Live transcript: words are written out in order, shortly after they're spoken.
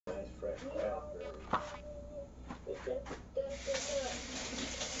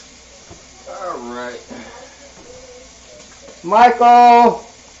Alright. Michael!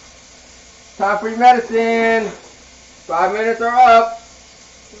 Time for your medicine. 5 minutes are up.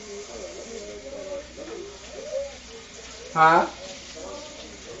 Huh?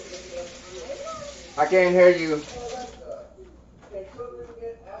 I can't hear you.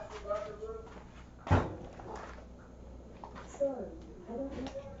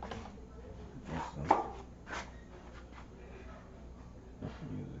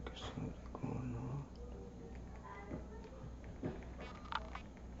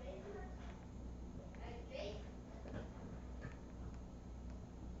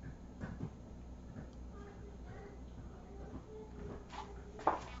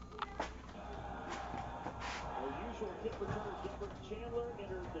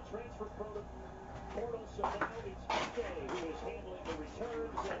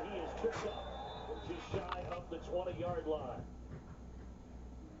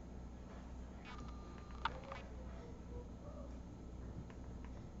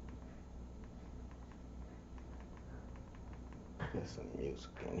 Get some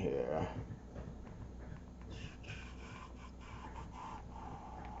music in here.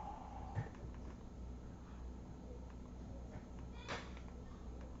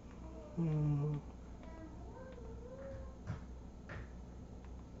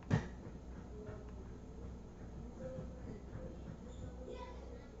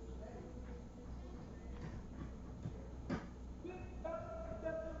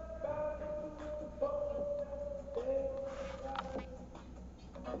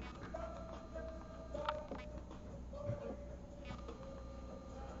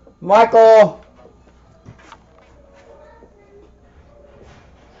 Michael!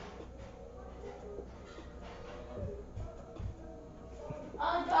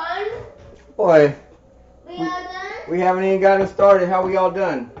 All done? Boy. We all done? We haven't even gotten started. How we all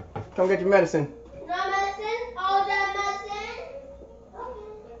done? Come get your medicine. No medicine? All done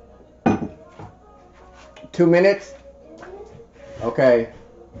medicine? Okay. 2 minutes? Okay.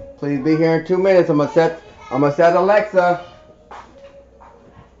 Please be here in 2 minutes. I'm gonna set Alexa.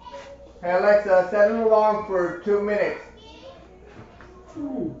 Hey Alexa, set an alarm for 2 minutes. 2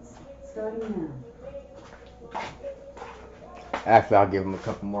 minutes, starting now. Actually, I'll give him a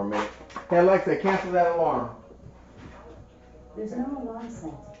couple more minutes. Hey Alexa, cancel that alarm. There's no alarm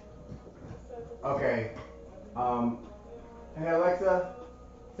set. Okay. Hey Alexa,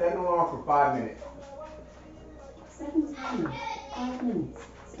 set an alarm for 5 minutes. Second timer, 5 minutes,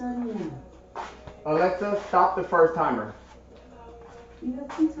 starting now. Alexa, stop the first timer. You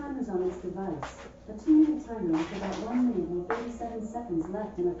have 2 timers on this device. A 2-minute timer with about 1 minute and 37 seconds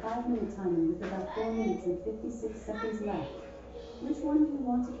left and a 5-minute timer with about 4 minutes and 56 seconds left. Which one do you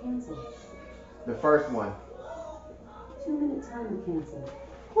want to cancel? The first one. 2-minute timer canceled.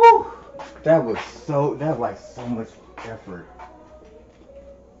 Whew. That was like so much effort.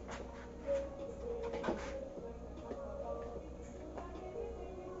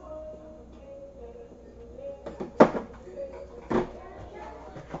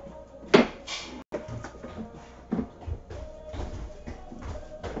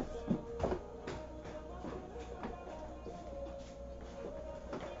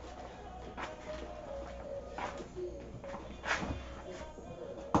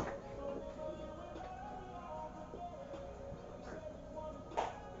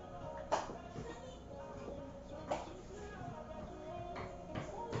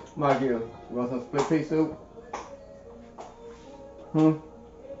 Mike, you want some split pea soup? Want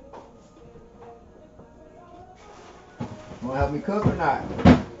to help me cook or not?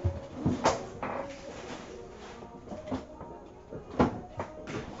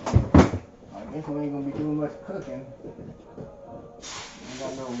 I guess we ain't gonna be doing much cooking. Ain't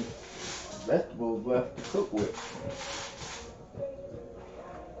got no vegetables left to cook with.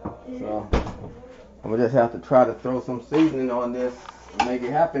 So I'm gonna just have to try to throw some seasoning on this and make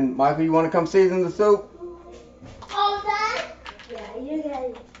it happen. Michael, you want to come season the soup? All done? Yeah, you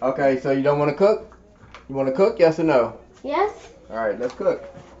guys. Okay, so you don't want to cook? You want to cook, yes or no? Yes? Alright, let's cook.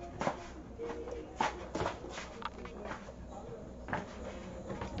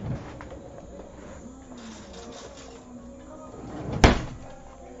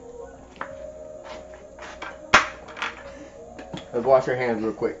 Let's wash your hands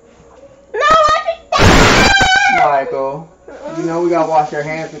real quick. No, I Michael, you know we gotta wash our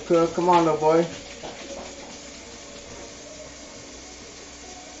hands to cook. Come on, little boy.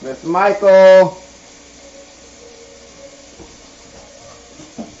 Mr. Michael.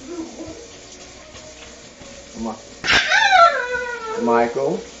 Come on.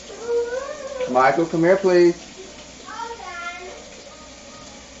 Michael. Michael, come here, please. All done.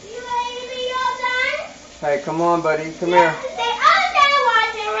 You ready to be all done? Hey, come on, buddy. Come You here. have to say all done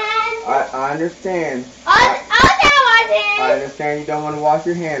wash your hands. I understand. All done wash your I hands. understand you don't want to wash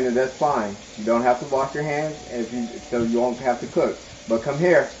your hands, and that's fine. You don't have to wash your hands, so you won't have to cook. But come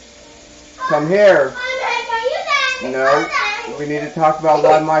here. Come here. No. We need to talk about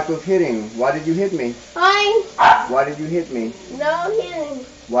why Michael's hitting. Why did you hit me? Fine. Why did you hit me? No hitting.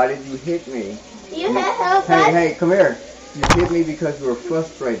 Why did you hit me? You have help. Hey, come here. You hit me because you were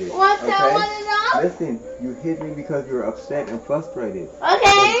frustrated. What okay? what is up? Listen, you hit me because you were upset and frustrated.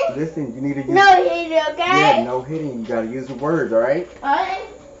 Okay. But listen, you need to use... No hitting, okay? Yeah, no hitting. You gotta use the words, alright? Alright.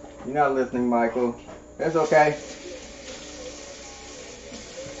 You're not listening, Michael. That's okay.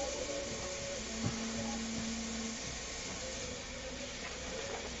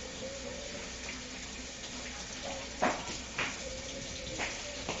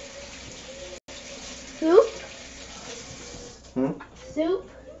 Soup? Hmm? Soup?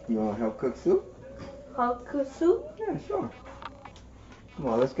 You wanna help cook soup? Help cook soup? Yeah, sure. Come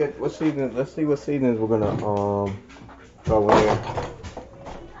on, let's get what seasonings. Let's see what seasonings we're gonna throw in here.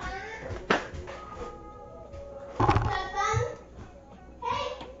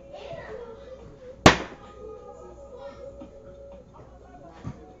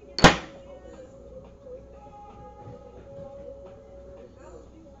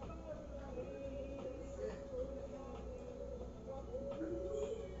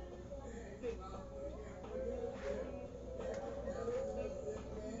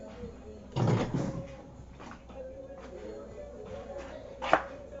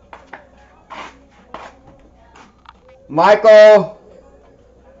 Michael!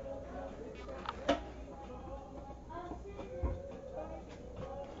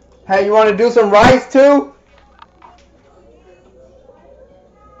 Hey, you want to do some rice too?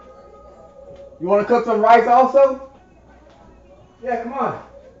 You want to cook some rice also? Yeah, come on.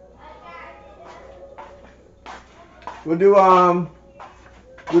 We'll do one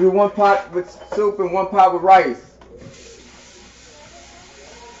pot with soup and one pot with rice.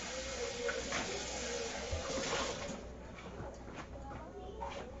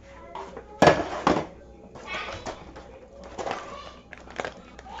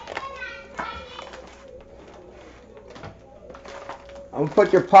 I'm gonna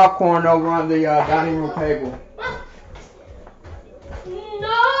put your popcorn over on the dining room table.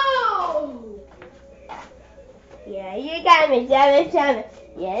 No! Yeah, you got me, damn it.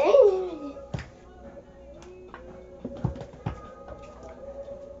 Yeah.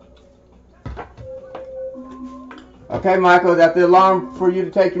 Okay, Michael, that's the alarm for you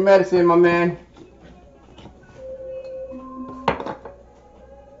to take your medicine, my man.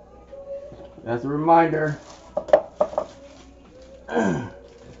 That's a reminder.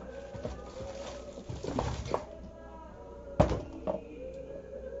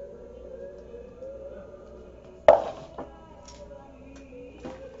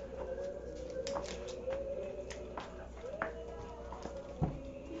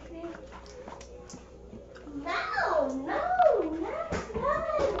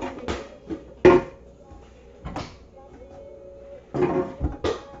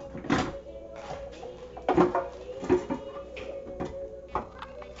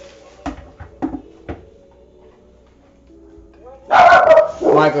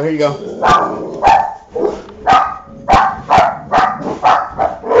 Michael, here you go.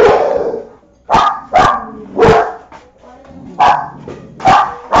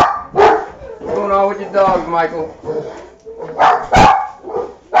 What's going on with your dogs, Michael?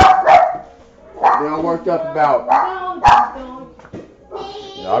 They all worked up about. I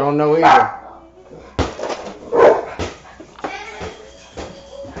don't know either.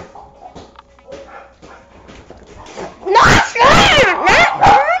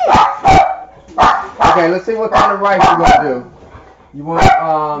 Okay, let's see what kind of rice you're gonna do. You want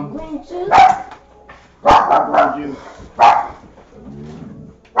Green juice? green juice.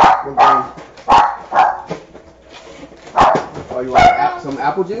 Oh, you want some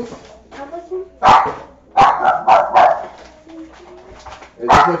apple juice? Apple juice? Is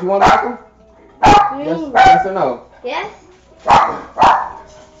this what you want, Michael? Green. Yes or no? Yes?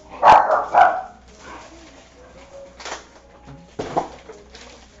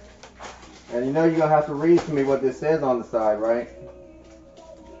 And you know you're gonna have to read to me what this says on the side, right?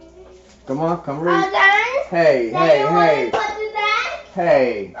 Come on, come read. Hey,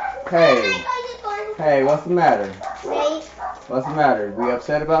 what's the matter? What's the matter? We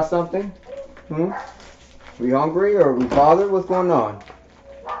upset about something? We hungry or we bothered? What's going on?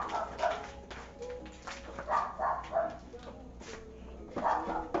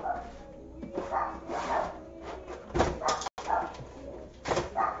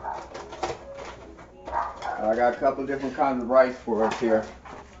 got a couple different kinds of rice for us here.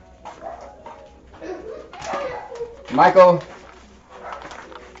 Michael,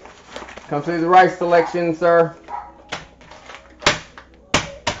 come see the rice selection, sir.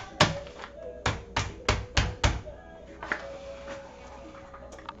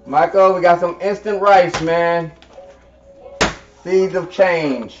 Michael, we got some instant rice, man. Seeds of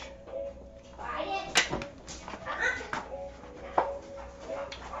change.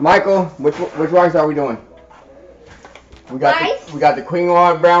 Michael, which rice are we doing? We got the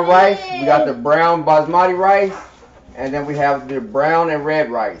quinoa brown rice, we got the brown basmati rice, and then we have the brown and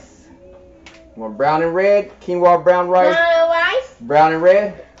red rice. You want brown and red? Quinoa brown rice? Brown and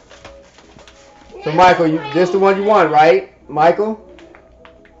red? So Michael, this is the one you want, right? Michael?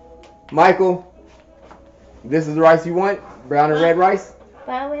 Michael, this is the rice you want? Brown and red rice?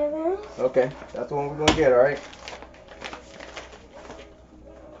 Brown and red? Okay, that's the one we're gonna get, alright?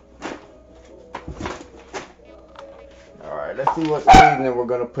 Alright, let's see what seasoning we're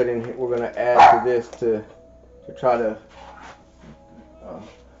gonna put in here. We're gonna add to this to try to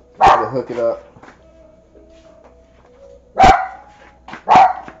hook it up.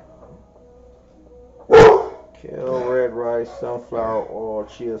 Kale, red rice, sunflower oil,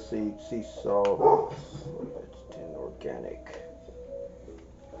 chia seed, sea salt, it's organic.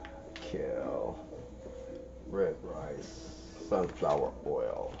 Kale, red rice, sunflower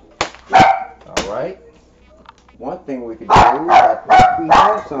oil. Alright. One thing we could do is we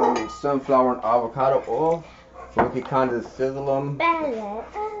have some sunflower and avocado oil, so we could kind of sizzle them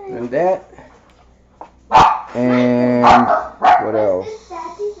and that. And what else?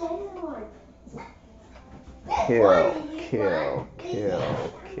 Kale.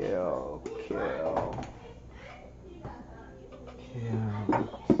 What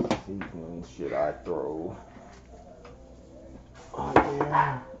seasoning should I throw on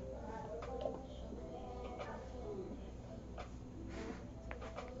there?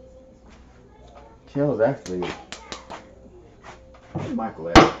 Kale's actually Michael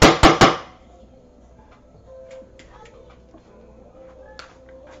at.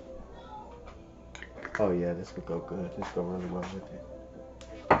 Oh yeah, this would go good. This would go really well with it.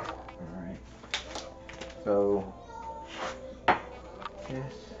 Alright. So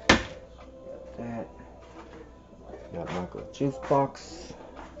this, that. Got Michael's juice box.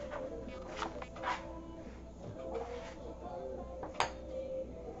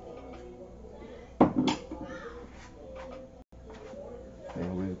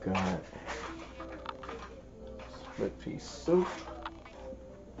 And we've got split pea soup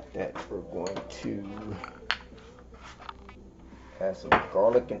that we're going to add some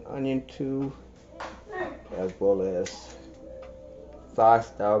garlic and onion to, as well as Thai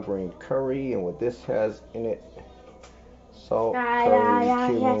style green curry. And what this has in it: salt, curry,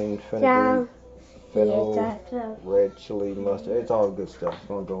 cumin, fenugreek, fennel, red chili, mustard. It's all good stuff.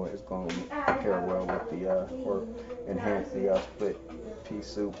 It's going to pair well with the or enhance the split pea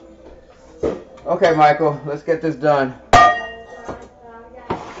soup. Okay, Michael, let's get this done.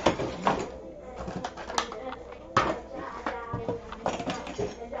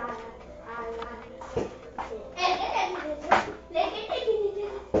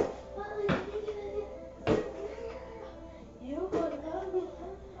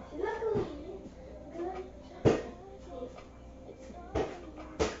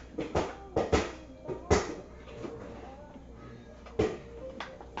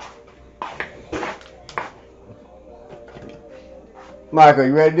 Michael,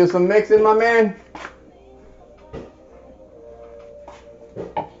 you ready to do some mixing, my man?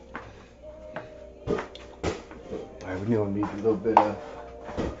 Alright, we're gonna need a little bit of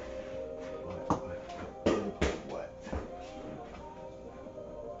what?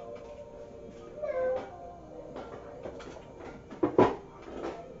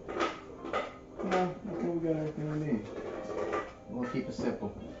 No, I think we got everything we need. We'll keep it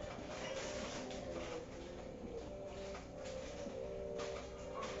simple.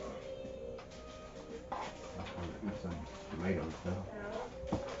 Some tomatoes though.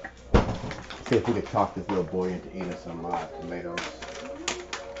 See if we could talk this little boy into eating some tomatoes.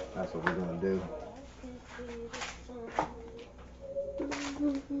 That's what we're gonna do.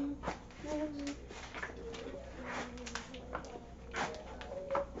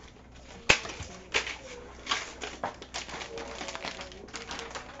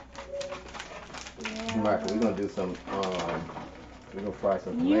 Michael, we're gonna do some we're gonna fry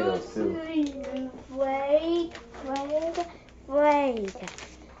some tomatoes too. Wait.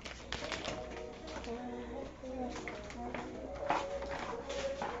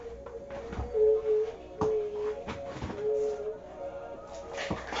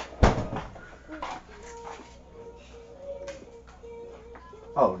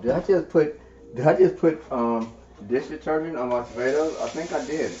 Oh, did I just put dish detergent on my tomatoes? I think I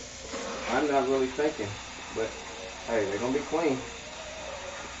did. I'm not really thinking, but hey, they're gonna be clean.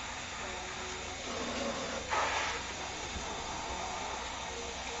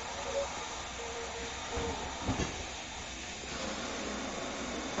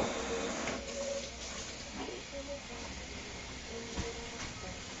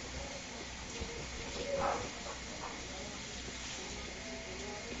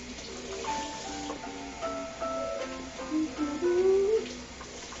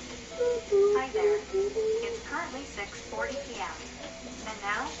 Hi there. It's currently 6:40 p.m. And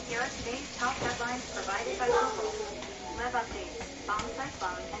now, here are today's top headlines provided by Google. Web updates. Bomb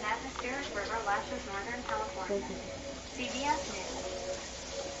cyclone and atmospheric river lashes Northern California. CBS News.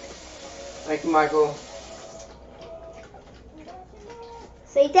 Thank you, Michael.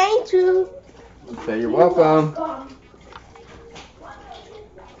 Say thank you. Say you're welcome.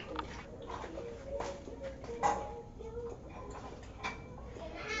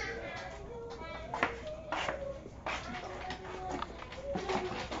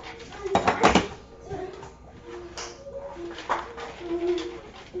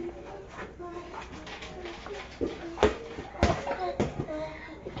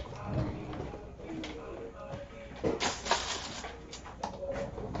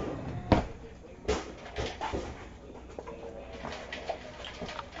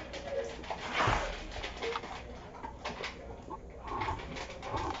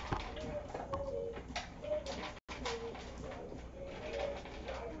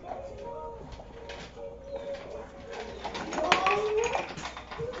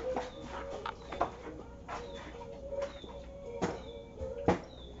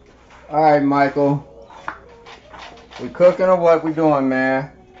 All right, Michael. We cooking or what we doing, man?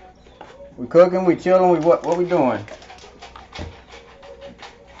 We cooking, we chilling, we what we doing?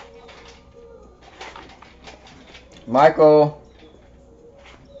 Michael.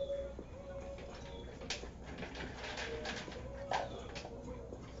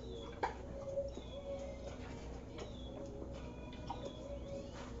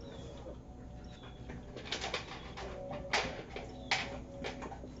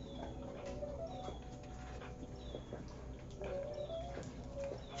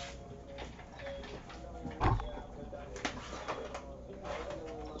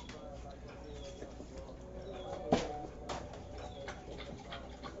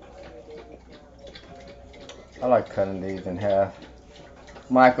 I like cutting these in half.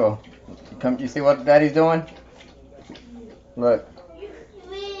 Michael, you see what Daddy's doing? Look.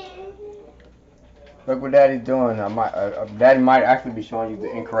 Look what Daddy's doing. Daddy might actually be showing you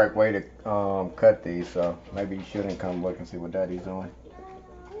the incorrect way to cut these, so maybe you shouldn't come look and see what Daddy's doing.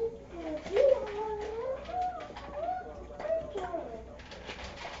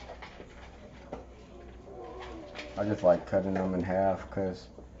 I just like cutting them in half because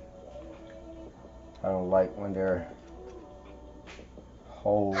I don't like when they're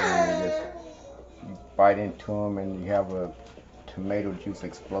whole and you bite into them and you have a tomato juice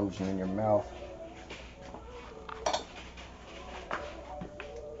explosion in your mouth.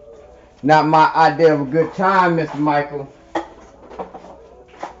 Not my idea of a good time, Mr. Michael.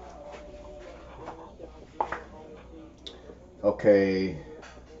 Okay.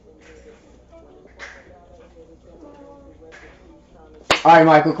 Alright,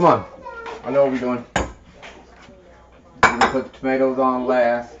 Michael, come on. I know what we're doing. We're gonna put the tomatoes on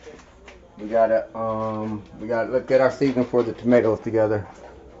last. We gotta let's get our seasoning for the tomatoes together.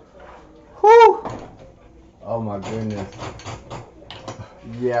 Whew! Oh my goodness.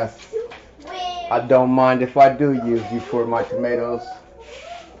 Yes. I don't mind if I do use you for my tomatoes.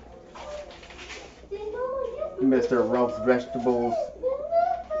 Mr. Roast Vegetables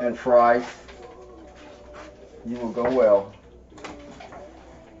and Fries. You will go well.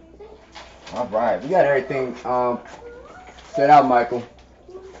 Alright, we got everything set out, Michael.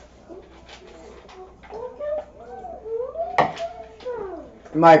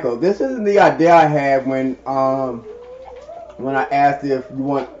 Michael, this is the idea I had when I asked if you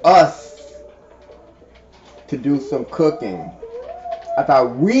want us to do some cooking. I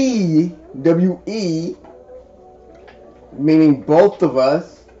thought we, W-E, meaning both of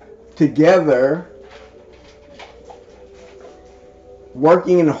us, together,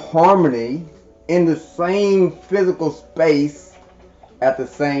 working in harmony in the same physical space at the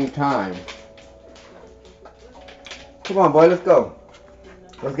same time. Come on, boy, let's go.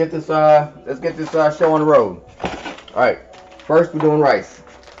 Let's get this show on the road. All right, first we're doing rice.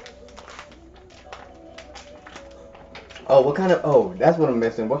 Oh, what kind of? Oh, that's what I'm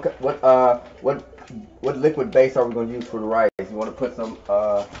missing. What what liquid base are we going to use for the rice? You want to put some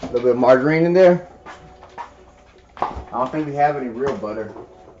a little bit of margarine in there? I don't think we have any real butter.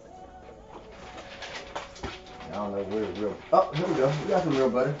 I don't know where real. Oh, here we go. We got some real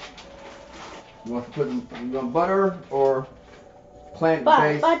butter. You want to put you want butter or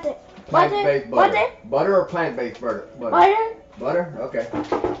plant-based butter? Butter or plant-based butter? Butter? Okay.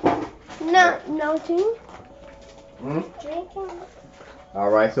 No drink. Drinking. All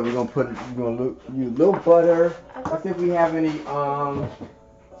right, so we're gonna use a little butter. Let's see if we have any.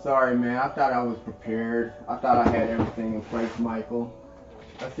 Sorry, man. I thought I was prepared. I thought I had everything in place, Michael.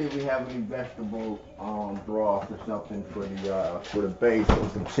 Let's see if we have any vegetable broth or something for the base, or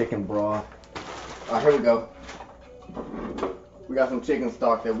some chicken broth. Here we go. We got some chicken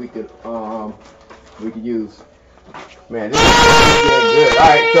stock that we could use. Man, this is good. All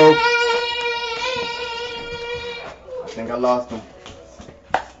right, so I think I lost him.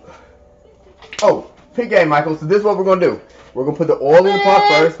 Oh, pick game, Michael. So this is what we're gonna do. We're gonna put the oil in the pot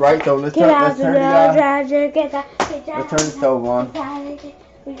first, right? So let's turn the stove on. I'm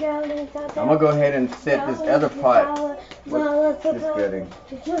gonna go ahead and set this other pot. Just kidding.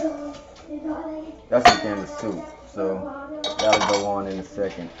 That's the can of soup, so that'll go on in a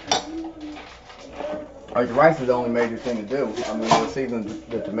second. Alright, the rice is the only major thing to do. I mean, we'll season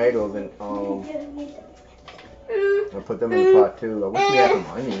the tomatoes and we'll put them in the pot too. I wish we had some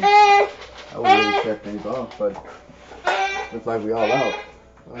onions. I would really set things off, but looks like we all out.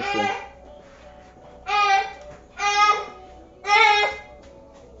 Let's see.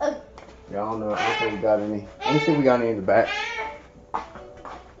 Yeah, I don't know. I don't think we got any. Let me see if we got any in the back.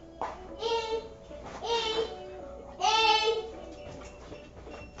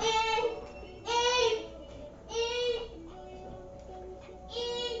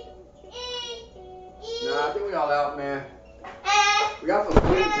 Nah, I think we all out, man. We got some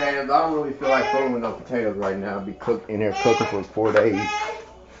sweet potatoes. I don't really feel like throwing with no potatoes right now. I'll be in here cooking for 4 days.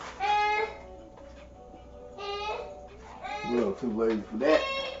 A little too late for that.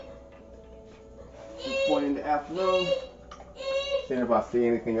 This point in the afternoon. Seeing if I see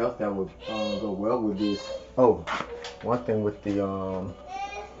anything else that would go well with this. Oh, one thing with the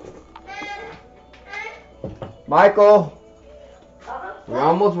Michael, we're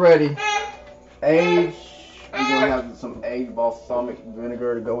almost ready. We're gonna have some aged balsamic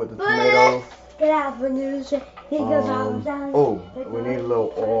vinegar to go with the tomatoes. Oh, we need a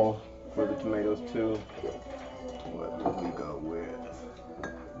little oil for the tomatoes too. What will we go with?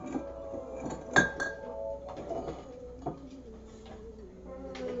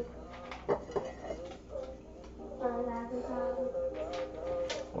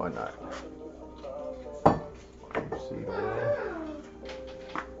 Why not? Seed oil.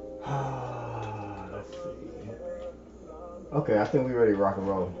 Let's see. Okay, I think we're ready to rock and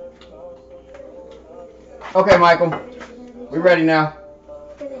roll. Okay, Michael, we ready now.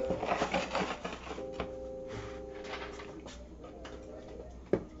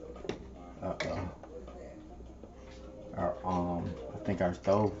 I think our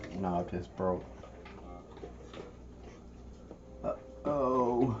stove knob just broke.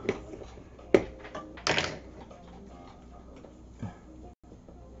 Uh-oh.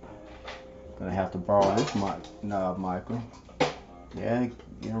 Gonna have to borrow this knob, Michael. Yeah,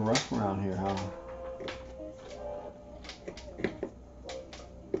 getting rough around here, huh?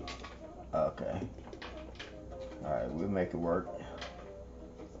 Okay. Alright, we'll make it work.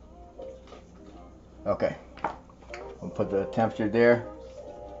 Okay. I'll put the temperature there.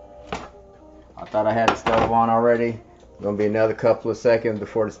 I thought I had the stove on already. Gonna be another couple of seconds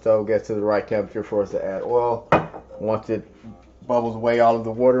before the stove gets to the right temperature for us to add oil. Once it bubbles away all of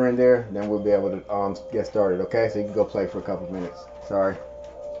the water in there, then we'll be able to get started. Okay, so you can go play for a couple of minutes. Sorry.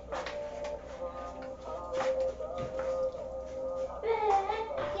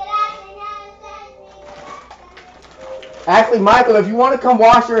 Actually, Michael, if you want to come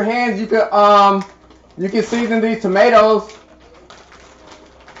wash your hands, you can season these tomatoes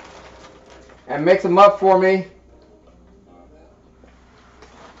and mix them up for me.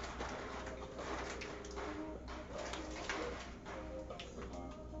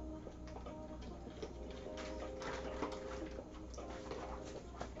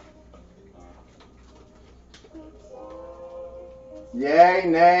 Yay,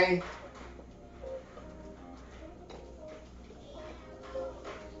 nay.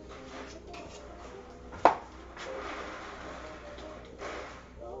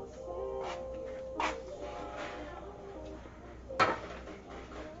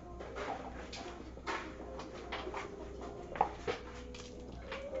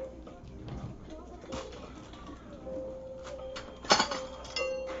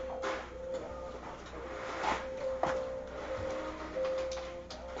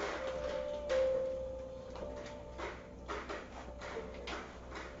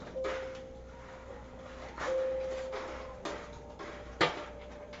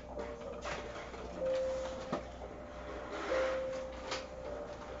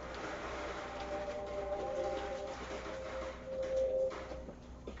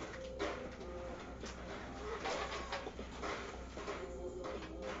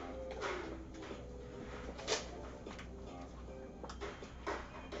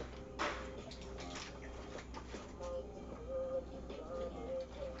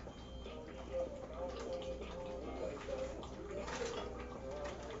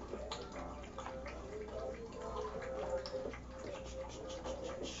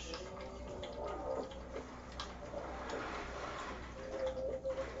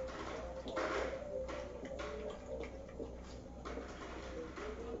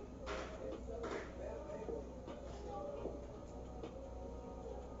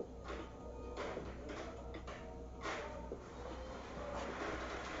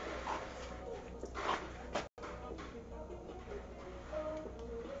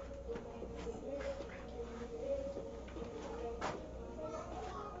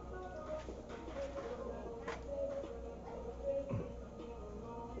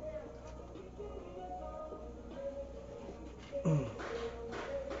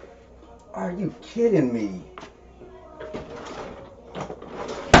 Are you kidding me?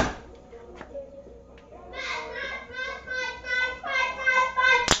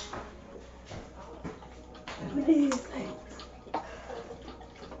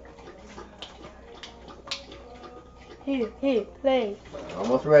 Here, play.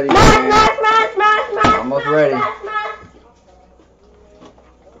 Almost ready, man. Almost ready.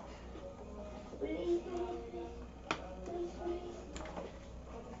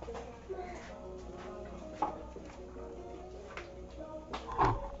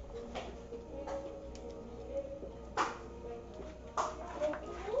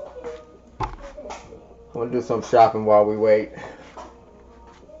 I'm gonna do some shopping while we wait.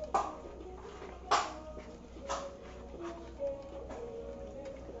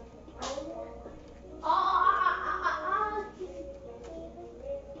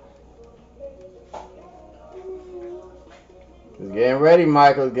 It's getting ready,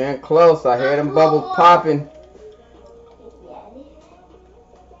 Michael. It's getting close. I hear them bubbles popping.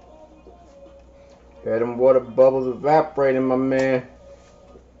 Hear them water bubbles evaporating, my man.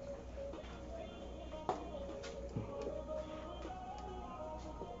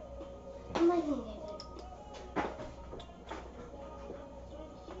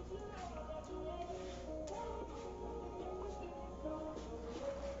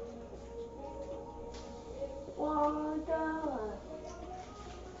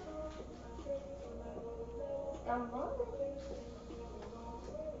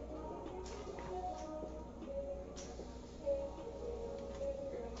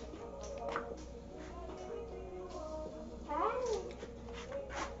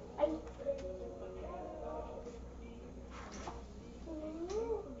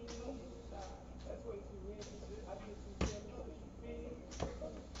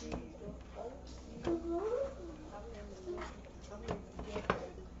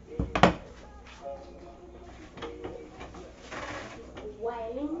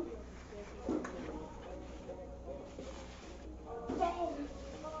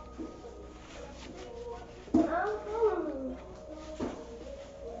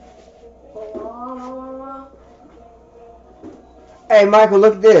 Hey, Michael,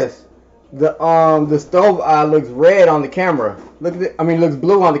 look at this. The stove eye looks red on the camera. Look at it. I mean, looks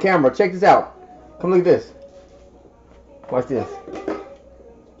blue on the camera. Check this out. Come look at this. Watch this.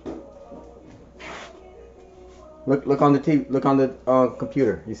 Look on the TV. Look on the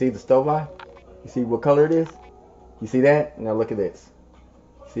computer. You see the stove eye? You see what color it is? You see that? Now look at this.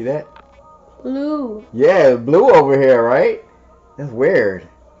 See that? Blue. Yeah, blue over here, right? That's weird.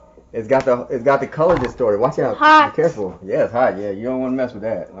 It's got the color distorted. Watch out. Hot. Be careful. Yeah, it's hot. Yeah, you don't want to mess with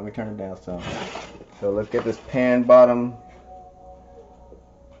that. Let me turn it down some. So let's get this pan bottom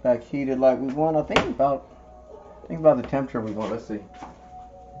back heated like we want. I think about the temperature we want. Let's see.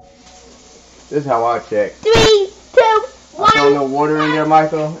 This is how I check. 3, 2, 1. I throw no water in there,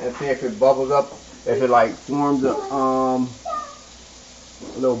 Michael, and see if it bubbles up. If it like forms a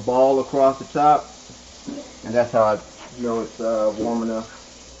little ball across the top, and that's how I know it's warm enough.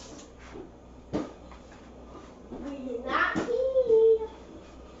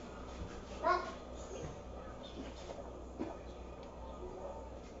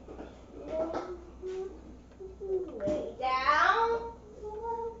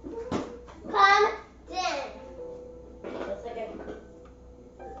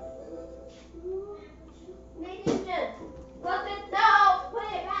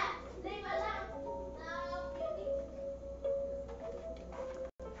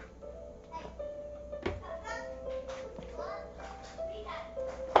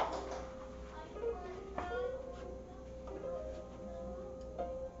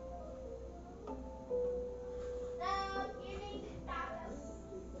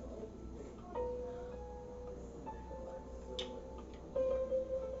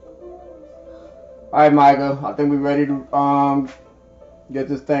 All right, Michael. I think we're ready to get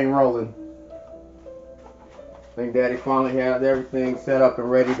this thing rolling. I think Daddy finally has everything set up and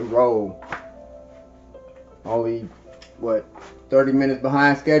ready to roll. Only, what, 30 minutes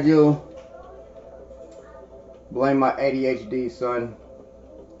behind schedule? Blame my ADHD, son.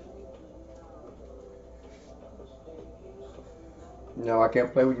 No, I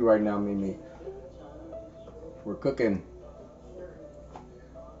can't play with you right now, Mimi. We're cooking.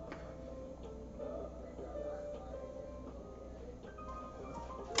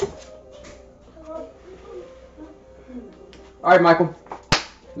 All right, Michael,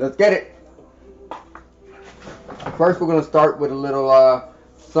 let's get it. First, we're going to start with a little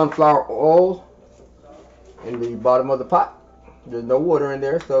sunflower oil in the bottom of the pot. There's no water in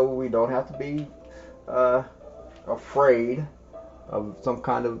there, so we don't have to be afraid of some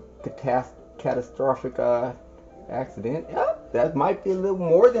kind of catastrophic accident. Yeah, that might be a little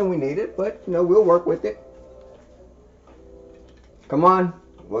more than we needed, but you know, we'll work with it. Come on,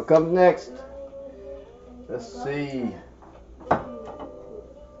 what comes next? Let's see.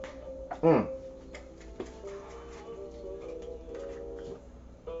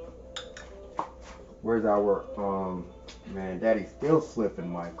 Where's our man? Daddy's still slipping,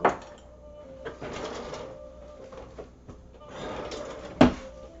 Michael.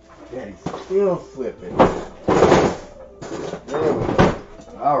 Daddy's still slipping. There we go.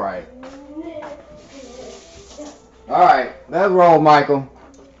 All right. All right. Let's roll, Michael.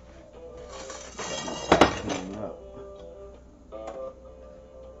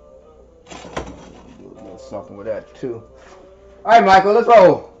 Do a little something with that too. All right, Michael. Let's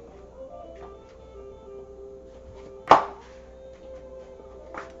roll.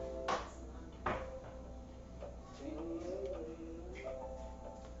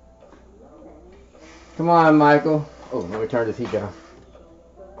 Come on, Michael. Oh, let me turn this heat down.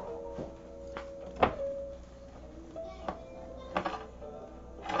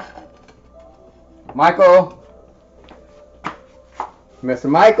 Michael. Mr.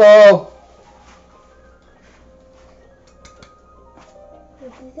 Michael.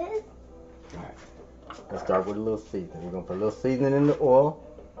 This is it. Alright. Let's start with a little seasoning. We're going to put a little seasoning in the oil.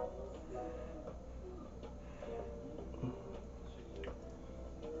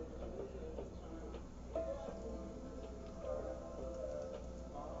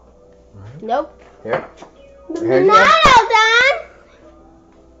 Nope. Here. Here not all done.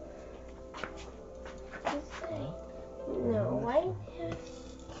 No, why?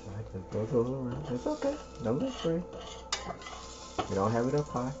 Alright, just go around. It's okay. Don't get afraid. You don't have it up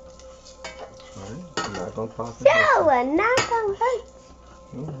high. Alright, I'm not going to toss it. No, we're not going to hurt.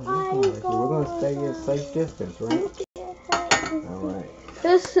 We're going to stay at safe distance, right? Alright.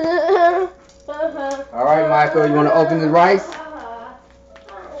 Alright, Michael, you want to open the rice?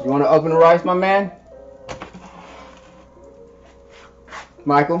 You want to open the rice, my man?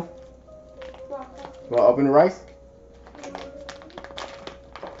 Michael? You want to open the rice?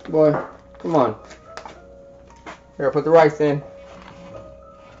 Boy, come on. Here, put the rice in.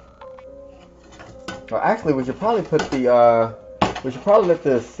 Well, actually, we should probably put the, we should probably let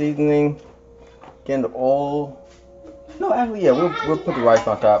the seasoning get in the oil. No, actually, yeah, we'll put the rice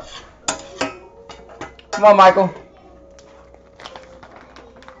on top. Come on, Michael.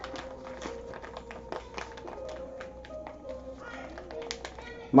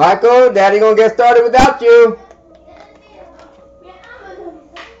 Michael, Daddy gonna get started without you.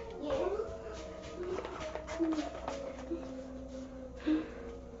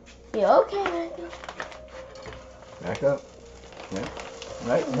 You okay, Michael? Back up. Yeah.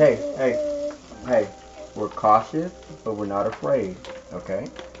 Right? Hey. We're cautious, but we're not afraid. Okay?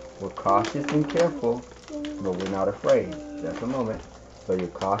 We're cautious and careful, but we're not afraid. Just a moment. So you're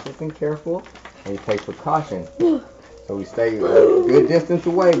cautious and careful, and you take precaution. So we stay a good distance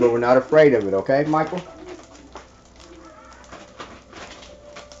away, but we're not afraid of it. Okay, Michael?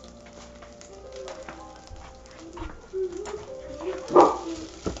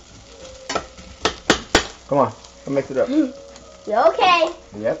 Come on, come mix it up. You okay?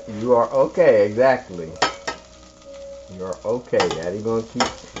 Yep, you are okay, exactly. You are okay. Daddy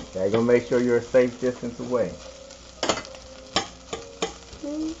gonna make sure you're a safe distance away.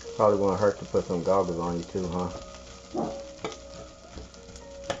 Probably won't hurt to put some goggles on you too, huh?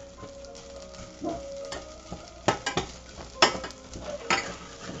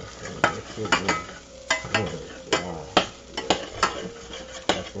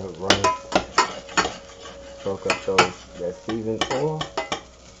 That's it, right. Soak up that seasoned oil.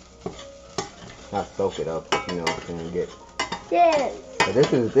 Not soak it up, you know, and get. Yes. But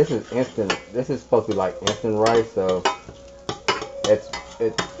this is instant. This is supposed to be like instant rice, so it's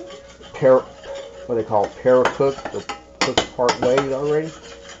what they call para-cooked, or cooked part ways already.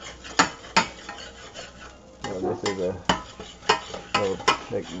 So this is a little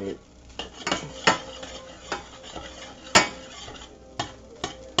technique.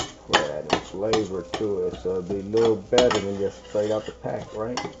 Adding flavor to it, so it'll be a little better than just straight out the pack,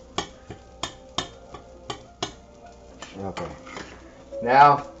 right? Okay.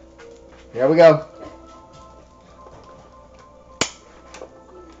 Now, here we go.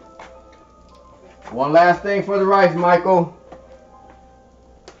 One last thing for the rice, Michael.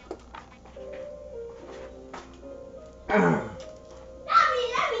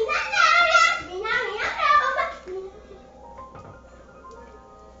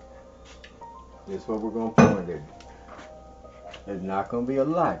 This is what we're going to pour in there. It's not going to be a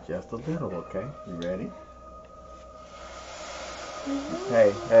lot, just a little, okay? You ready?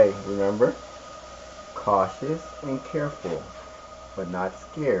 Hey, remember? Cautious and careful, but not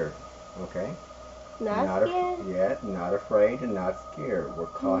scared. Okay? Not scared? Not afraid and not scared. We're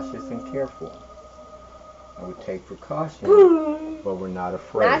cautious and careful. And we take precautions, but we're not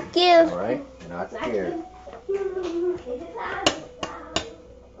afraid. Not scared. All right? Not scared.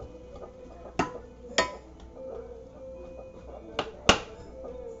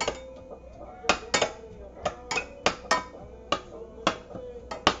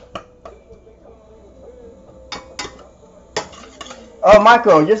 Oh,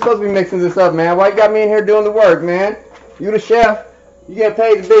 Michael, you're supposed to be mixing this up, man. Why you got me in here doing the work, man? You the chef. You get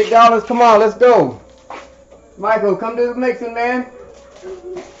paid the big dollars. Come on, let's go. Michael, come do the mixing, man.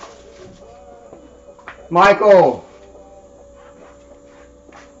 Michael.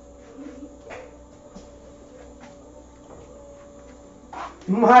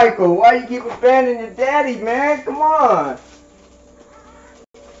 Michael, why you keep abandoning your daddy, man? Come on.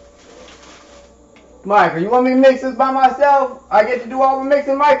 Michael, you want me to mix this by myself? I get to do all the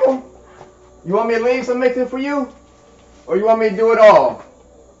mixing, Michael? You want me to leave some mixing for you? Or you want me to do it all?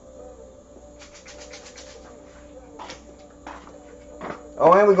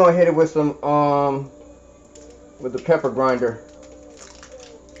 Oh, and we're gonna hit it with some with the pepper grinder.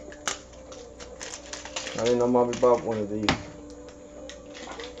 I didn't know Mommy bought one of these.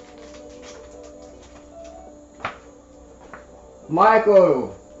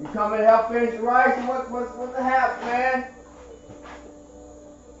 Michael, you coming to help finish the rice? What's the half, man?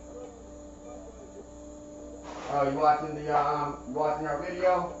 Oh, you watching our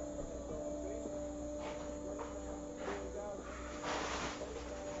video?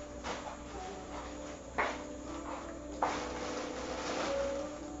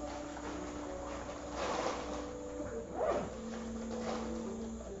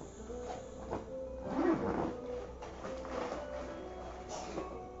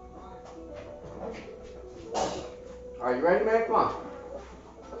 Are you ready, man? Come on.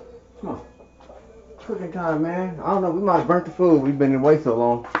 Come on. Cooking time, man. I don't know. We might have burnt the food. We've been away so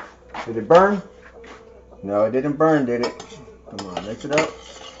long. Did it burn? No, it didn't burn, did it? Come on, mix it up.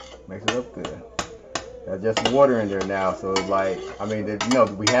 Mix it up good. There's just water in there now, so it's like, I mean, you know,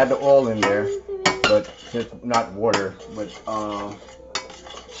 we had the oil in there, but just not water, but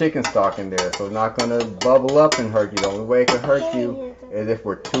chicken stock in there, so it's not gonna bubble up and hurt you. The only way it could hurt you is if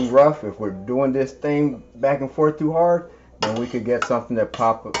we're too rough. If we're doing this thing back and forth too hard, then we could get something that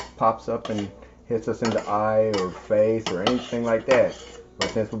pops up and hits us in the eye or face or anything like that. But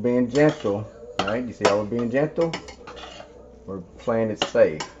since we're being gentle, right? You see how we're being gentle? We're playing it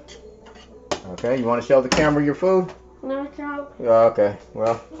safe. Okay, you want to show the camera your food? No, Charles. Okay,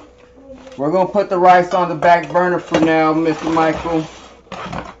 well, we're going to put the rice on the back burner for now, Mr. Michael.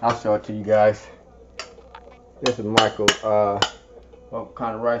 I'll show it to you guys. This is Michael. What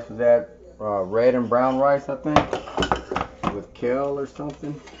kind of rice was that? Red and brown rice, I think, with kale or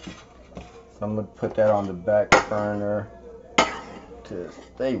something. So I'm going to put that on the back burner to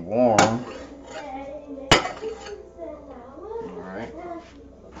stay warm. Alright.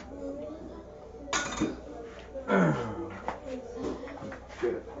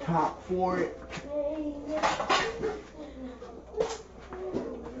 Get a top for it.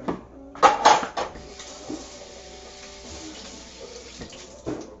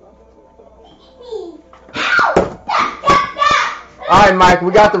 Alright, Mike,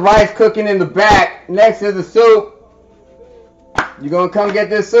 we got the rice cooking in the back next to the soup. You gonna come get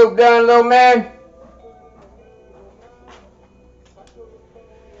this soup done, little man?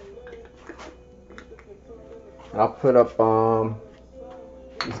 I'll put up the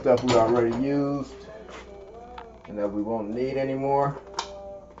stuff we already used and that we won't need anymore.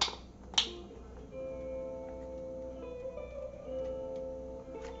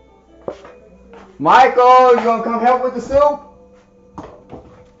 Michael, you gonna come help with the soup?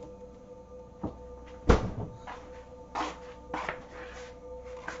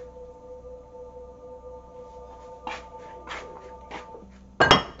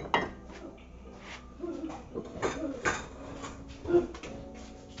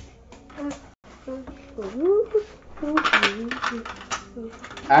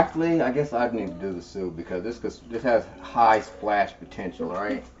 Actually, I guess I need to do the soup because this has high splash potential,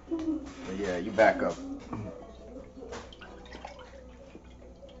 right? But yeah, you back up.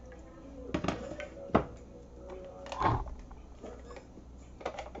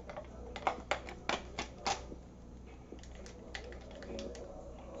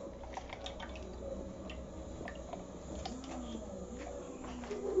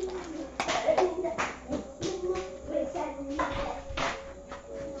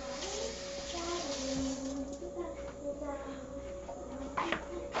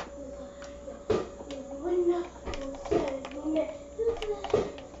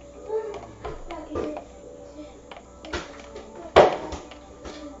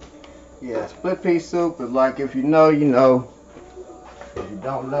 Yeah, split pea soup is like, if you know, you know. If you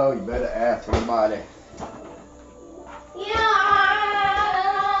don't know, you better ask somebody.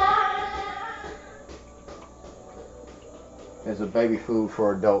 It's a baby food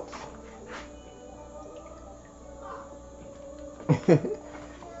for adults. I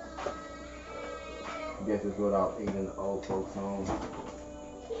guess it's what I'll eat in the old folks' home.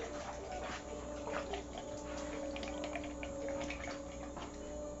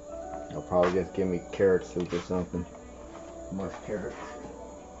 They'll probably just give me carrot soup or something. Much carrots.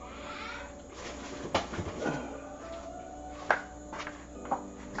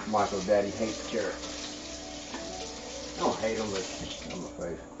 Michael Daddy hates carrots. I don't hate them, but I'm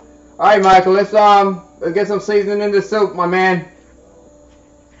afraid. Alright, Michael, let's get some seasoning in the soup, my man.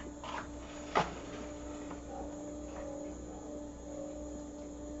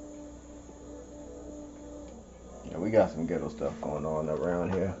 Yeah, we got some ghetto stuff going on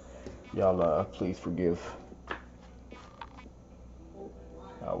around here. Y'all please forgive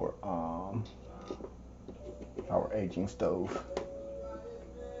our aging stove.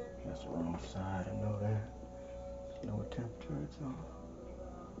 That's the wrong side, I know that. You know what temperature it's on.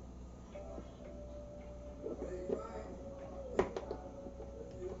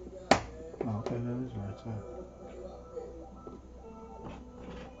 Okay, that is right side.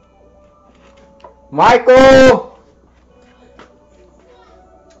 Michael!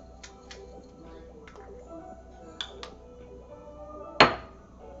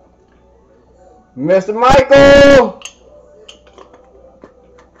 Mr. Michael!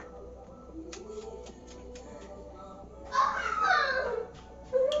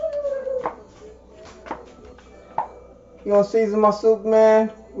 You gonna season my soup,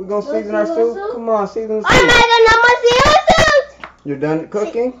 man? We gonna season our soup? Come on, season the soup. I'm not gonna season soup. You're done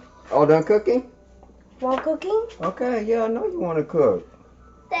cooking? All done cooking? Want cooking? Okay, yeah, I know you want to cook.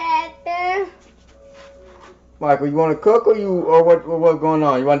 Dad. Michael, you want to cook or what's going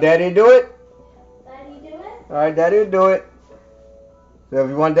on? You want Daddy to do it? Daddy, do it. All right, Daddy will do it. So if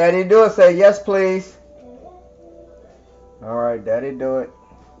you want Daddy to do it, say yes, please. All right, Daddy, do it.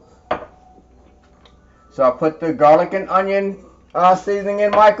 So I put the garlic and onion seasoning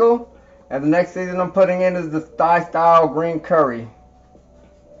in, Michael. And the next seasoning I'm putting in is the Thai-style green curry.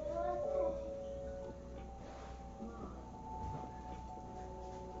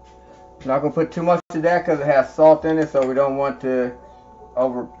 Not gonna put too much of that because it has salt in it, so we don't want to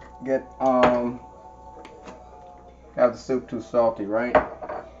have the soup too salty, right?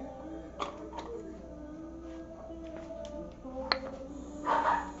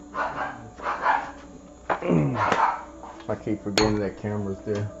 I keep forgetting that camera's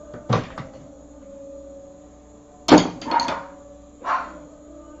there.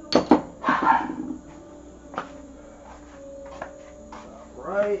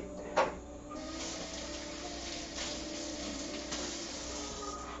 Right.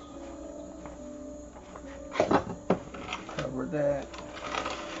 Cover that.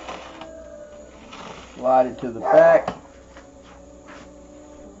 Slide it to the back.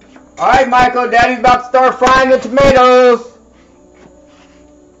 Alright, Michael, Daddy's about to start frying the tomatoes.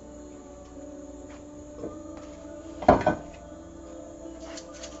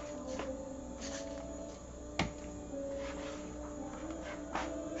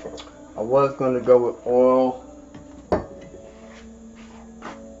 I was going to go with oil.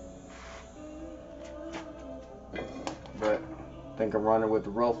 But I think I'm running with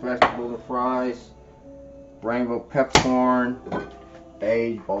the roast vegetables and fries, rainbow peppercorn,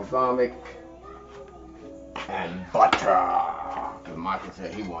 aged balsamic, and butter. Because Michael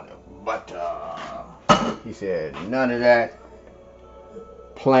said he wanted butter. He said none of that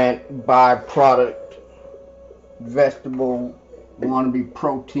plant byproduct vegetable wannabe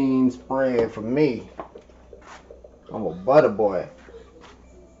protein spread for me. I'm a butter boy.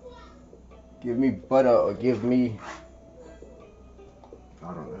 Give me butter or give me,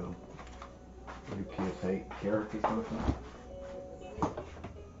 I don't know. What do kids hate? Carrots or something?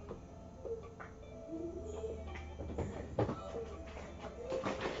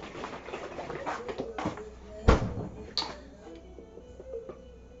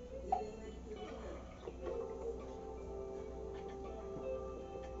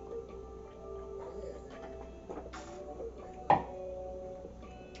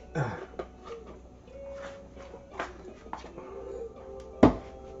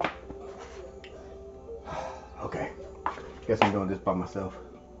 Okay, guess I'm doing this by myself.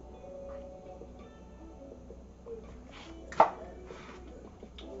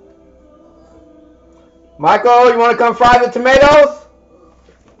 Michael, you want to come fry the tomatoes?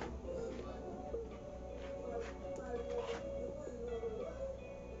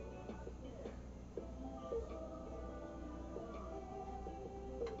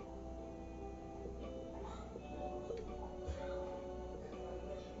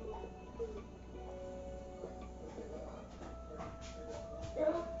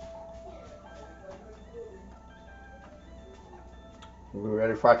 We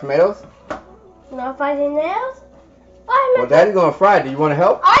ready to fry tomatoes? No fighting nails? I Well, Daddy's gonna fry it. Do you want to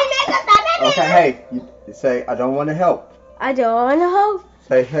help? make Okay, hey, you say, I don't want to help. I don't want to help.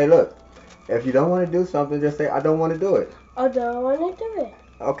 Say, hey, look, if you don't want to do something, just say, I don't want to do it. I don't want to do it.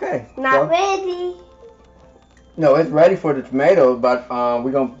 Okay. Not ready. No, it's ready for the tomatoes, but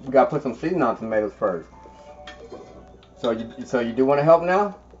we gotta put some seasoning on tomatoes first. So you do want to help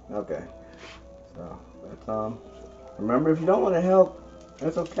now? Okay. So let's remember, if you don't want to help,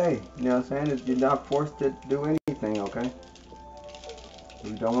 it's okay. You know what I'm saying? You're not forced to do anything, okay?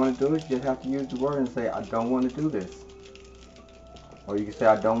 If you don't want to do it, you just have to use the word and say, I don't want to do this. Or you can say,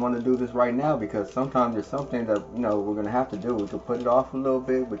 I don't want to do this right now, because sometimes there's something that, you know, we're going to have to do. We could put it off a little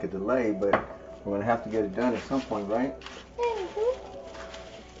bit, we could delay, but we're going to have to get it done at some point, right?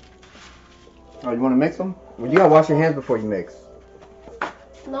 Oh, you want to mix them? Well, you got to wash your hands before you mix.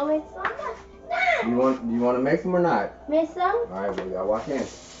 No mix them? You want to mix them or not? Mix them? All right, well, you got to wash your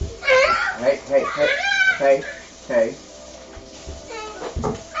hands. Hey. Hey.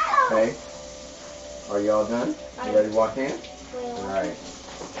 Are you all done? You ready to wash hands? All right.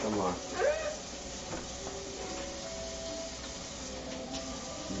 Come on.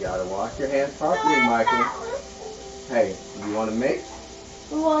 You gotta wash your hands properly, Michael. Hey, you want to mix?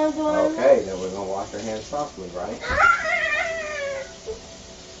 Okay, then we're gonna wash our hands properly, right?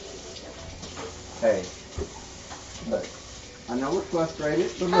 Hey, look. I know we're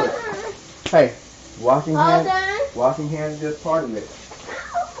frustrated, but look. Hey, washing hands is just part of it.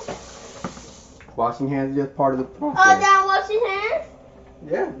 Washing hands is just part of the process. All done washing hands?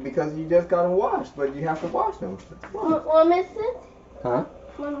 Yeah, because you just got them washed, but you have to wash them. One missing? Huh?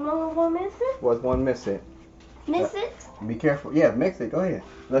 One missing? What's one missing? Miss it? Be careful. Yeah, mix it. Go ahead.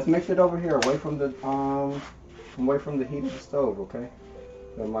 Let's mix it over here, away from the heat of the stove, okay?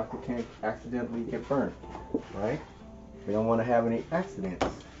 So Michael can't accidentally get burnt, right? We don't want to have any accidents.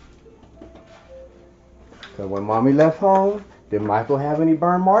 So when Mommy left home, did Michael have any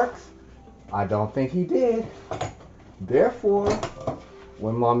burn marks? I don't think he did. Therefore,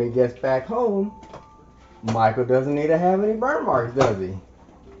 when Mommy gets back home, Michael doesn't need to have any burn marks, does he?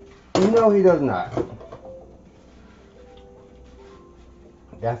 No, he does not.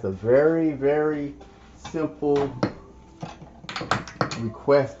 That's a very, very simple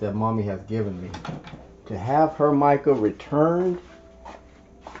request that Mommy has given me. To have her Michael returned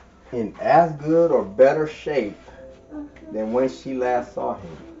in as good or better shape than when she last saw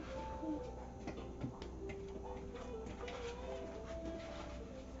him.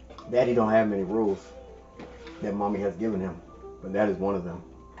 Daddy don't have many rules that Mommy has given him, but that is one of them.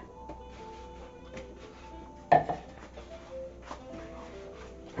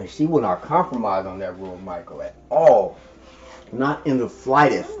 And she will not compromise on that rule, Michael, at all. Not in the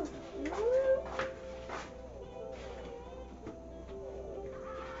slightest.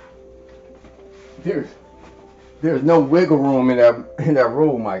 There's no wiggle room in that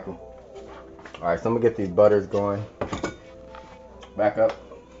rule, Michael. All right, so I'm gonna get these butters going. Back up,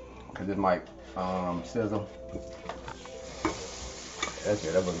 cause it might sizzle. That's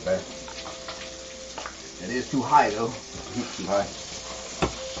good. That wasn't bad. It is too high though. It's too high.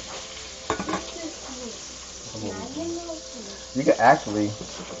 You can actually.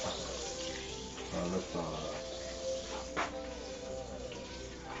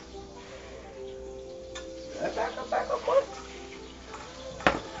 Let's back up, boy.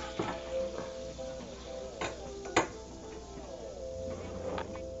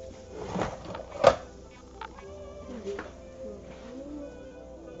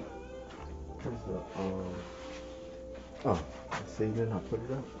 Oh, let's see, then I'll put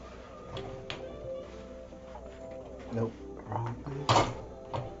it up. Nope, wrong page.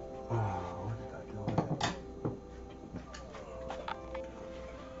 What did I do with it?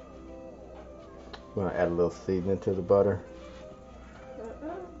 I'm gonna add a little seasoning to the butter.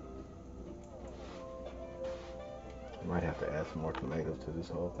 Might have to add some more tomatoes to this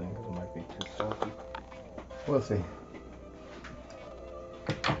whole thing because it might be too salty. We'll see.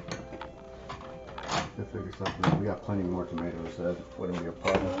 We'll figure something out. We got plenty more tomatoes, so that wouldn't be a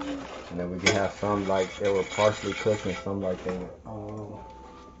problem. And then we can have some like they were partially cooked and some like they were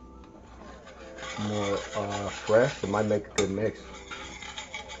more fresh. It might make a good mix.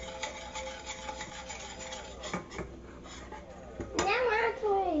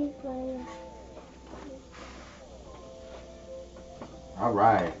 All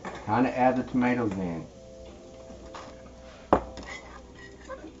right, time to add the tomatoes in.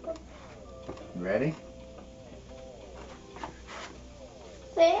 You ready?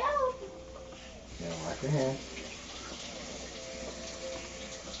 Yeah, wash your hands.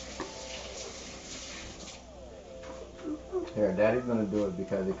 Here, Daddy's gonna do it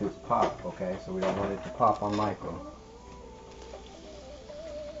because it could pop, okay? So we don't want it to pop on Michael.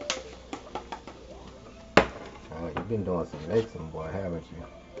 Oh, you've been doing some mixing, boy, haven't you?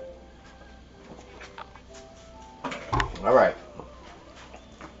 All right.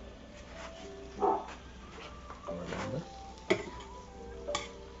 Remember,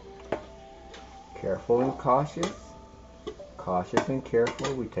 careful and cautious. Cautious and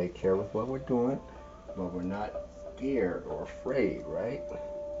careful. We take care with what we're doing, but we're not scared or afraid, right?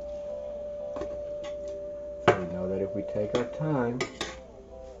 So we know that if we take our time,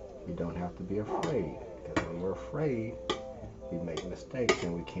 we don't have to be afraid. Because when we're afraid, we make mistakes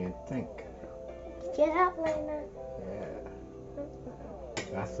and we can't think. Get up, Lena. Yeah.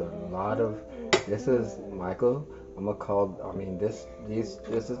 That's a lot of. This is Michael. I'm gonna call. I mean, this is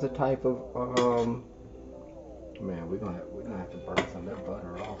the type of Man, we're gonna have to burn some of that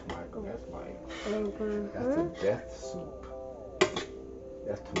butter off, Michael. That's like that's a death soup.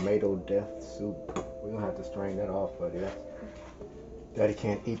 That's tomato death soup. We're gonna have to strain that off, buddy. Daddy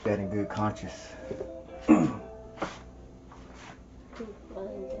can't eat that in good conscience.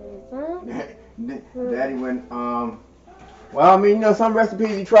 Daddy went well, I mean, you know, some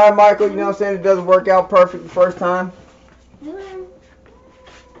recipes you try, Michael, you know what I'm saying, it doesn't work out perfect the first time.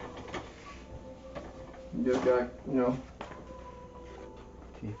 You just got, you know,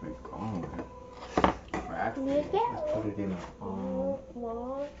 keep it going. Actually, let's put it in a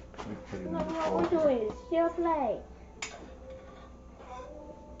What we're doing is just like.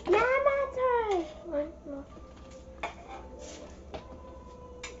 Yeah, that's right.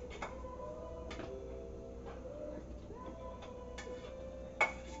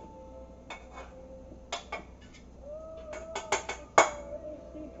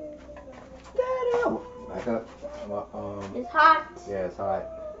 Back up. It's hot. Yeah, it's hot.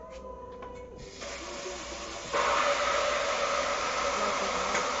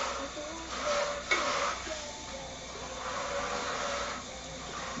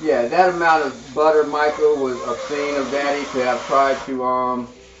 Yeah, that amount of butter, Michael, was obscene of Daddy to have tried to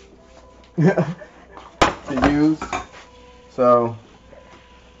to use. So,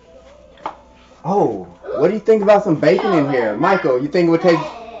 oh, what do you think about some bacon in here, Michael? You think it would taste,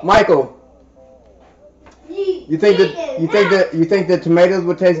 Michael? You think that tomatoes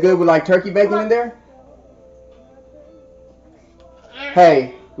would taste good with like turkey bacon in there?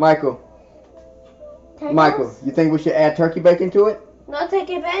 Hey, Michael. Michael, you think we should add turkey bacon to it? No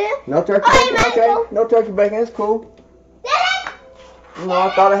turkey bacon? No turkey bacon? Okay, no turkey bacon. It's cool. You know, I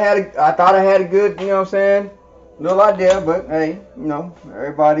thought I had a good, you know what I'm saying, little idea, but hey, you know,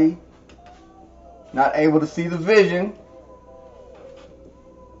 everybody not able to see the vision.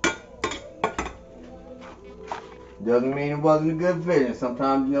 Doesn't mean it wasn't a good vision.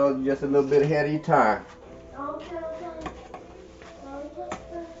 Sometimes, you know, you're just a little bit ahead of your time.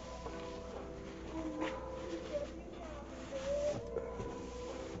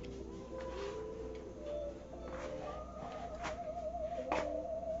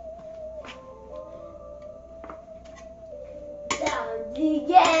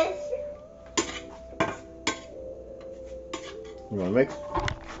 Yes. You want to mix?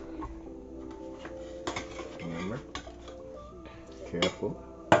 Remember, careful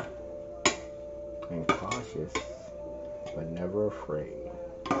and cautious, but never afraid.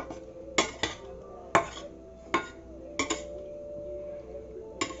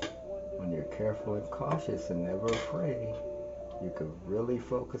 When you're careful and cautious and never afraid, you can really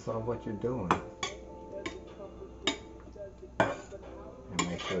focus on what you're doing and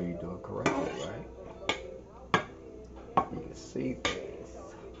make sure you do it correctly, right? You can see things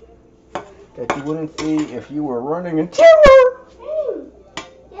that you wouldn't see if you were running in terror.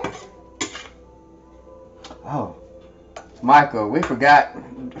 Oh, Michael, we forgot.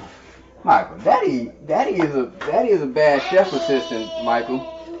 Michael, Daddy is a bad chef assistant, Michael.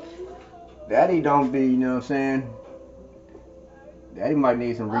 Daddy don't be, you know what I'm saying? Daddy might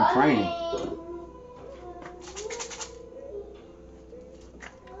need some retraining.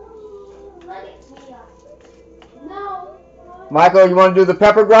 No. Michael, you want to do the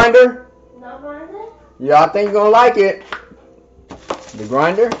pepper grinder? No grinder? Yeah, I think you're going to like it. The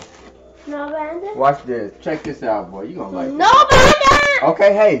grinder? No grinder? Watch this. Check this out, boy. You're going to like it. No grinder!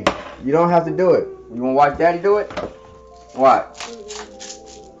 Okay, hey, you don't have to do it. You want to watch Daddy do it? What?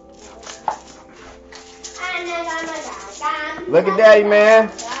 Look at Daddy, man.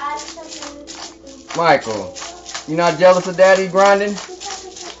 Michael, you not jealous of Daddy grinding?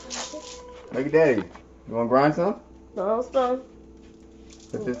 Look at Daddy. You want to grind some? No, son.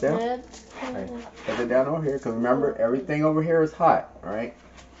 Put this down. Okay. Put it down over here, because remember, everything over here is hot, all right?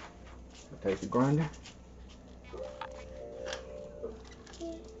 So take the grinder.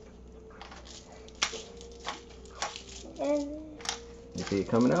 You see it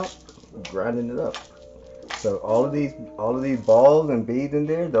coming out? Grinding it up. So all of these balls and beads in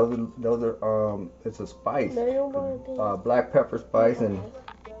there, those are it's a spice, black pepper spice and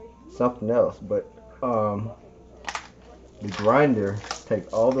something else. But the grinder takes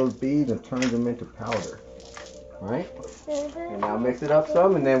all those beads and turns them into powder, right? And now mix it up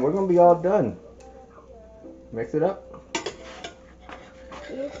some, and then we're gonna be all done. Mix it up.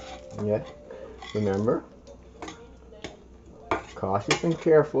 Yeah. Remember, cautious and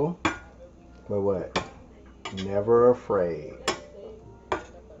careful, but what? Never afraid,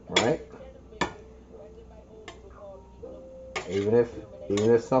 right? Even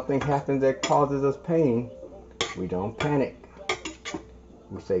if something happens that causes us pain, we don't panic.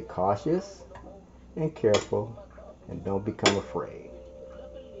 We stay cautious and careful and don't become afraid.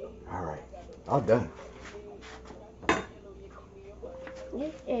 All right, all done.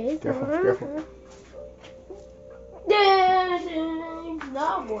 Careful.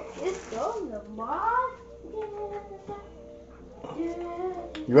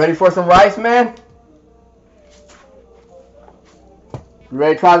 You ready for some rice, man? You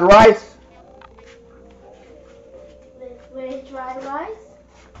ready to try the rice? Ready to try the rice?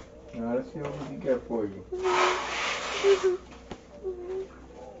 Now let's see what we can get for you.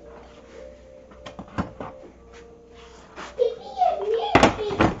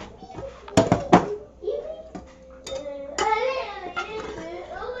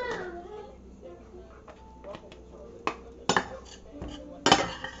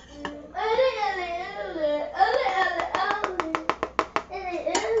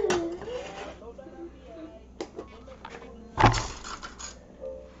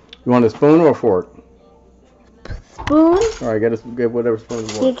 You want a spoon or a fork? Spoon? Alright, get whatever spoon you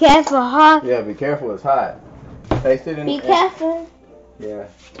want. Be careful, hot. Yeah, be careful, it's hot. Taste it and Be careful. Yeah.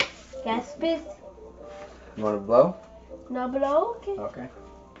 Gas spit. You want to blow? No blow? Okay. Okay.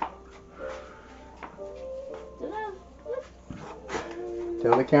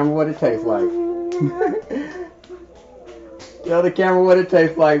 Tell the camera what it tastes like. Tell the camera what it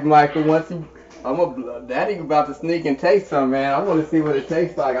tastes like, Michael. Daddy about to sneak and taste some, man. I want to see what it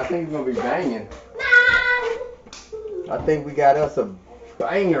tastes like. I think it's going to be banging. I think we got us a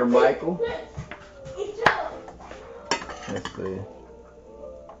banger, Michael. Let's see.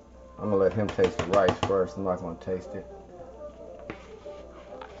 I'm going to let him taste the rice first. I'm not going to taste it.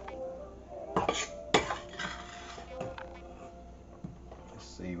 Let's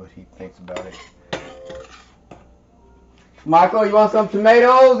see what he thinks about it. Michael, you want some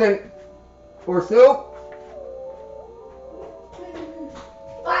tomatoes and for soup?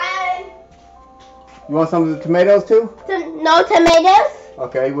 You want some of the tomatoes too? No tomatoes?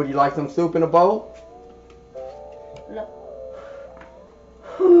 Okay, would you like some soup in a bowl? No.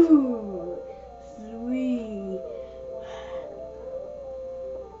 Ooh, sweet.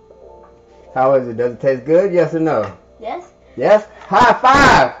 How is it? Does it taste good? Yes or no? Yes? Yes? High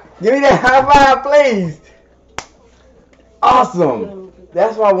five! Give me that high five, please! Awesome!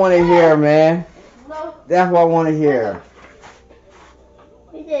 That's what I want to hear, man. No. That's what I want to hear.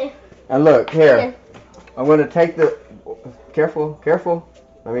 Okay. And look, here. I'm going to take the... Careful.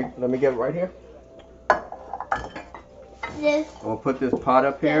 Let me get it right here. Yes. I'm going to put this pot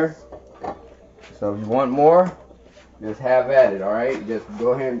up here. So if you want more, just have at it, alright? Just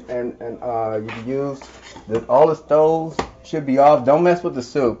go ahead and you can use... all the stoves should be off. Don't mess with the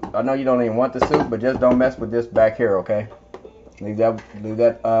soup. I know you don't even want the soup, but just don't mess with this back here, okay? Leave that.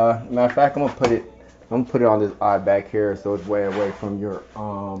 Matter of fact, I'm gonna put it on this eye back here, so it's way away from your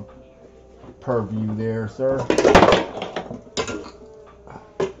purview there, sir.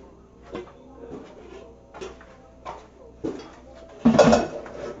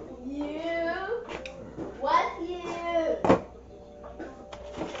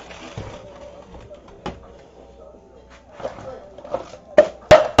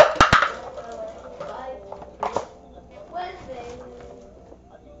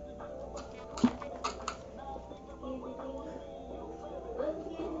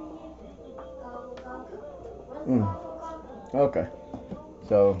 Okay,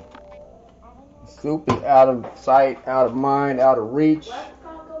 so soup is out of sight, out of mind, out of reach.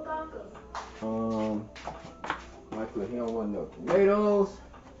 Michael, he don't want no tomatoes.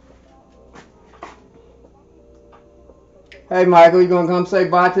 Hey, Michael, you gonna come say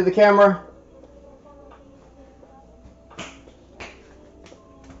bye to the camera?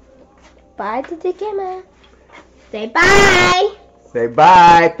 Bye to the camera. Say bye. Say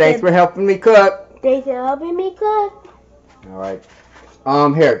bye. Thanks for helping me cook. Thanks for helping me cook. All right.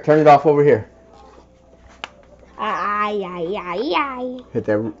 Here, turn it off over here. Ay, ay, ay, ay. Hit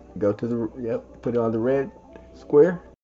that, go to the, yep, put it on the red square.